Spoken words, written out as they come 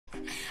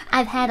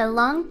I've had a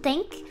long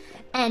think,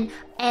 and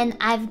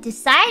I've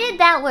decided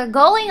that we're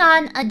going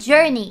on a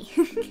journey.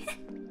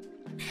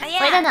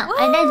 Yeah. No,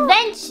 an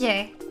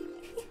adventure.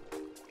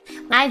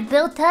 I've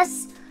built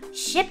us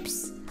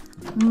ships,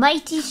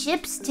 mighty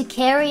ships to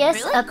carry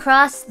us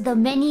across the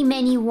many,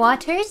 many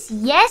waters.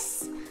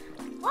 Yes.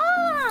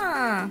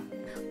 Ah.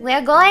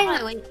 We're going.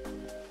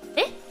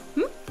 Wait.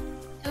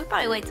 We'll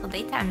probably wait till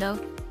daytime, though.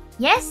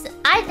 Yes,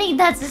 I think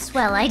that's a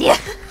swell idea.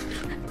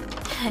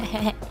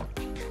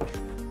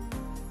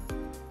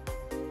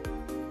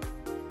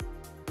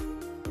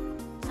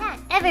 Yeah,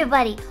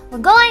 everybody, we're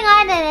going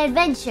on an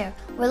adventure.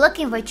 We're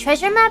looking for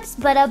treasure maps,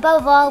 but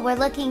above all, we're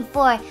looking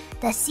for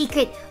the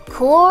secret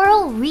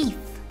coral reef.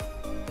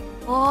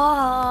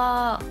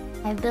 Whoa!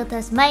 I've built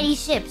us mighty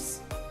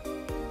ships.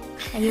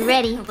 Are you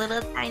ready?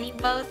 Little tiny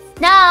boats.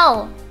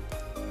 No!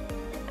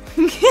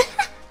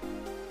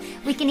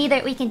 We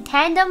can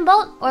tandem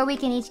boat, or we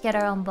can each get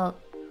our own boat.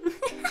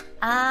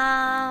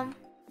 I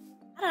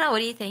don't know. What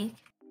do you think?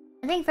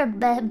 I think for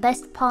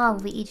best paw,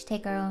 we each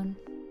take our own.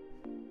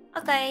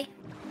 Okay.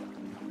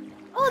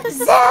 Oh, this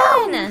is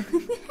fun!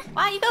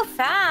 Wow, you go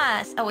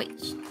fast. Oh wait.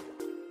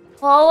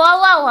 Whoa, whoa,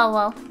 whoa, whoa,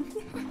 whoa!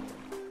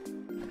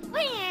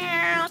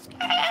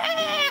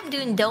 I'm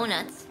doing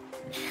donuts.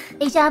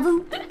 Deja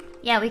vu.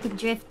 Yeah, we could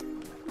drift.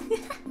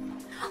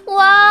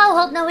 Whoa!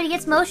 Hope nobody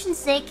gets motion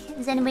sick.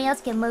 Does anybody else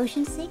get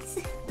motion sick?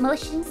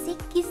 Motion sick?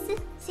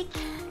 Sick?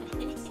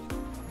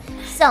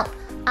 So,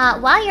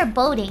 while you're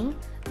boating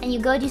and you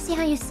go, do you see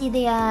how you see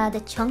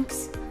the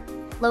chunks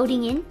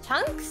floating in?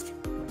 Chunks?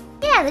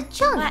 Yeah, the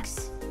chunks.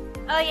 What?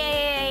 Oh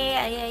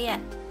yeah.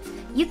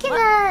 You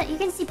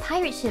can see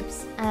pirate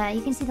ships.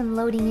 You can see them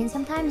loading in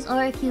sometimes,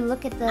 or if you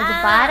look at the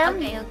bottom,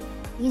 okay.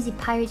 you can see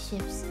pirate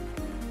ships.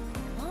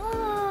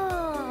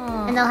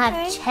 Oh. And they'll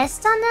have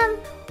chests on them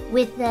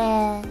with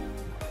the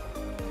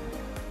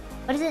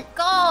what is it?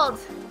 Gold.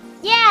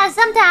 Yeah,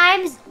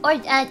 sometimes, or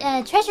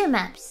treasure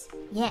maps.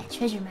 Yeah,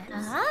 treasure maps.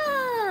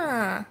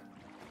 Ah.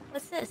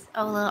 What's this?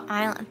 Oh, a little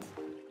island.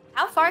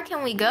 How far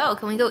can we go?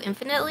 Can we go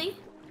infinitely?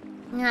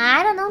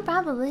 I don't know,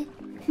 probably.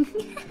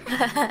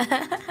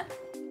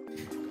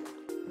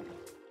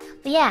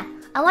 But yeah,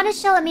 I want to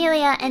show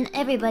Amelia and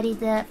everybody,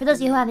 for those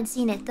of you who haven't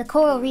seen it, the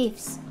coral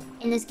reefs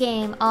in this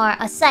game are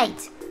a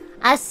sight.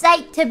 A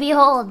sight to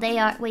behold. They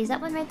are... Wait, is that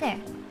one right there?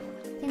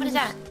 What is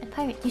that? A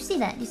pirate. You see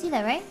that? You see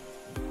that, right?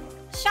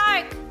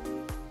 Shark!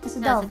 That's a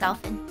No, dolphin. it's a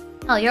dolphin.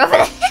 Oh, you're over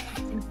there.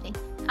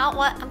 Oh,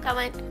 what? I'm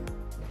coming.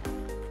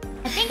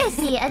 I think I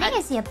see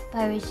a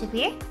pirate ship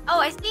here. Oh,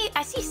 I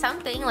see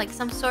something, like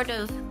some sort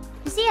of...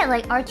 You see it,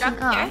 like, arching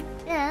Structure? up.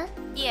 Yeah.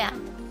 Yeah.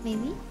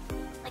 Maybe.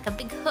 Like a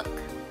big hook.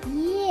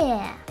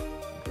 Yeah.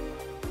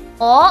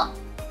 Oh!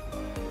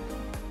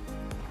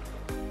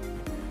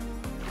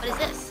 What is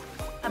this?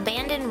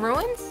 Abandoned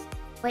ruins?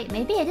 Wait,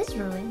 maybe it is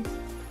ruined.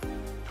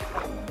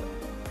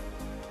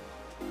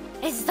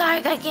 It's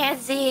dark, I can't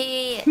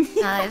see!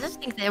 I just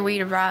think they're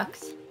weird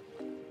rocks.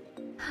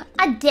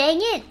 Ah,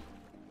 dang it!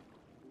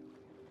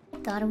 I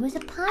thought it was a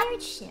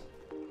pirate ship.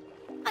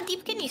 How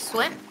deep can you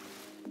swim?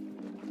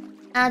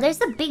 There's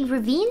the big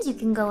ravines you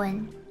can go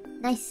in.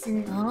 Nice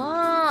and...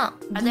 Oh,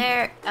 are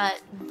there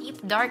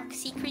deep, dark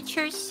sea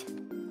creatures?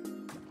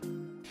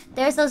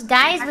 There's those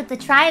guys with the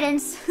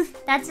tridents.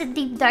 That's a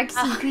deep, dark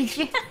sea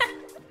creature.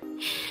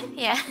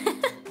 Yeah.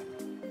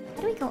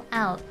 How do we go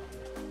out?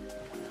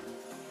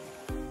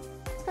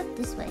 Let's go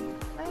this way.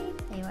 Where are you?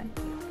 There you are.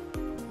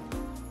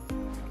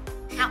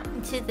 Out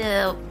into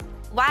the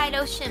wide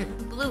ocean,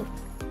 blue.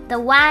 The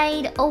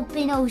wide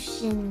open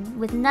ocean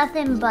with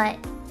nothing but...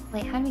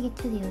 Wait, how do we get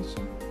to the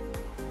ocean?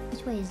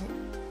 Which way is it?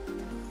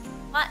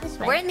 What? This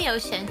way. We're in the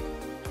ocean.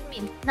 What do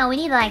you mean? No, we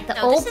need like the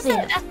No, open... this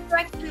isn't the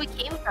direction we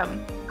came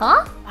from.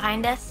 Huh?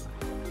 Behind us.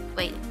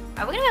 Wait,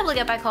 are we gonna be able to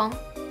get back home?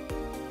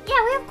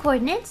 Yeah, we have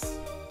coordinates.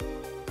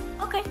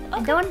 Okay.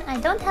 I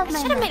don't have I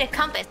my... should have made a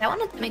compass. I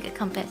wanted to make a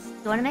compass.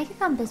 You want to make a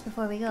compass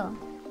before we go?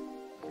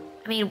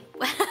 I mean,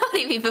 what do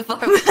you mean before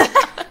we go?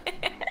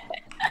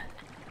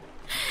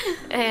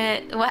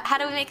 How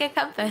do we make a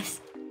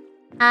compass?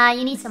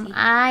 You need some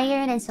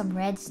iron and some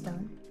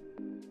redstone.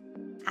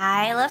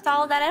 I left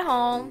all of that at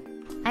home.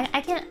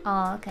 I can...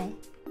 Oh, okay.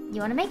 You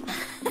want to make one?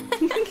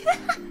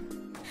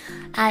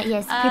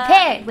 Yes.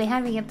 Prepared. Wait, how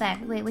do we get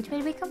back? Wait, which way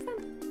did we come from?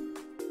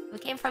 We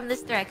came from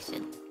this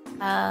direction.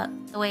 The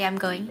way I'm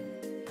going.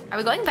 Are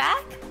we going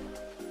back?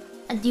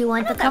 Do you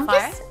want the Not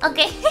that compass?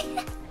 Okay.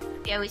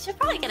 Yeah, we should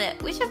probably get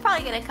it. We should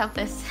probably get a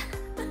compass.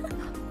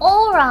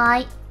 All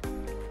right.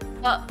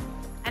 Well,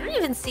 I don't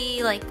even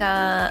see like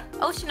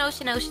ocean.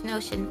 Ocean, You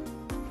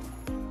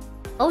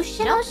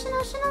know? ocean.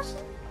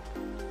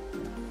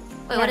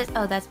 Wait, what is?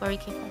 Oh, that's where we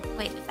came from.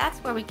 Wait, if that's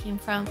where we came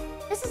from.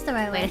 This is the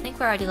right Wait, I way. think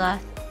we're already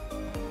lost.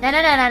 No.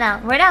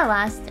 We're not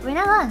lost. We're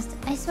not lost.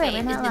 I swear,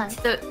 Wait, we're not is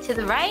lost. it to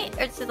the right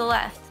or to the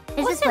left?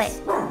 It's What's this way.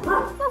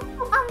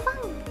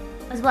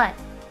 Was what?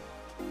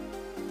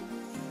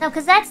 No,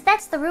 because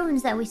that's the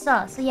ruins that we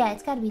saw. So yeah,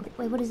 it's gotta be...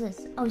 Wait, what is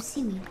this? Oh,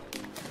 seaweed.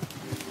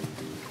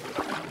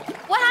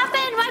 What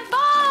happened? My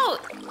boat!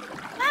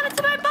 What happened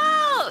to my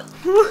boat?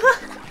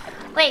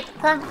 Wait,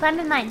 climb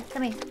in mine.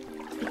 Come here.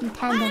 We can Why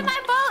tandem. did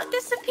my boat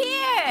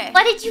disappear?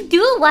 What did you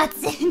do,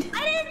 Watson?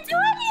 I didn't do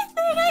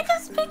anything. I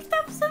just picked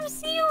up some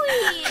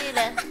seaweed.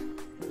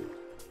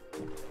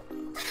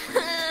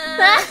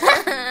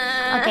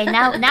 Okay,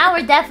 now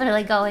we're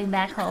definitely going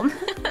back home.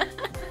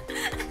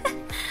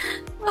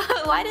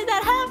 Why did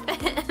that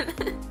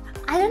happen?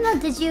 I don't know.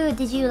 Did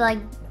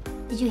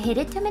you hit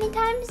it too many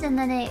times and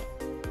then it?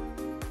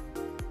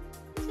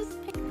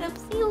 Just picked up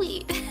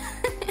seaweed.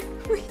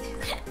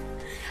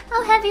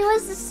 How heavy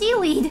was the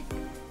seaweed?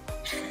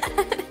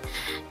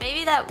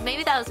 maybe that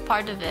was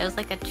part of it. It was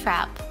like a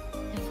trap.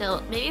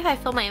 Maybe if I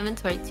fill my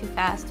inventory too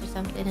fast or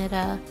something, it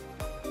I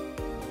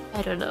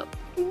don't know.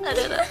 I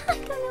don't know.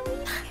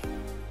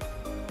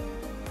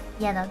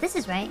 Yeah, no, this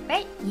is right?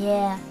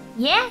 Yeah.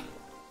 Yeah?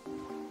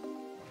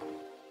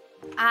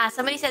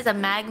 Somebody says a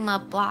magma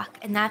block,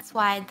 and that's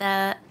why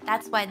the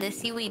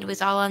seaweed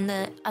was all on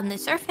the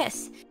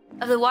surface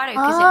of the water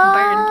because it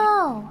burned.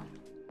 Oh.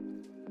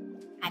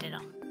 I don't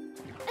know.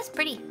 That's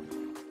pretty.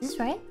 Is this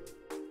right?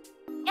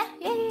 Yeah.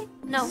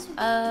 No.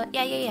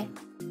 Yeah. Yeah.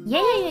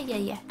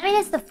 I I mean,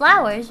 it's the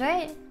flowers,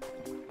 right?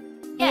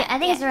 Yeah, I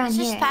think it's around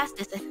just here. past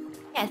this.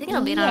 Yeah, I think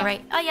it'll be on the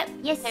right. Oh, yep.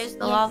 Yes. There's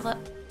the lava.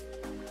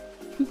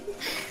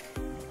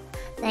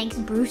 Thanks,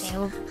 Bruce.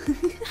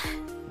 Okay,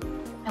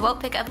 I won't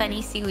pick up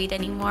any seaweed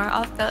anymore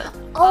off the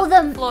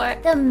floor.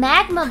 The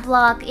magma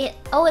block.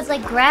 It's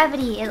like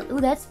gravity. Ooh,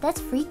 that's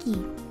freaky.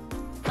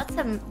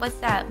 What's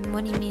that?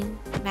 What do you mean?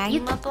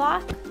 Magma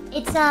block?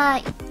 It's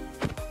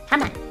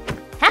come on.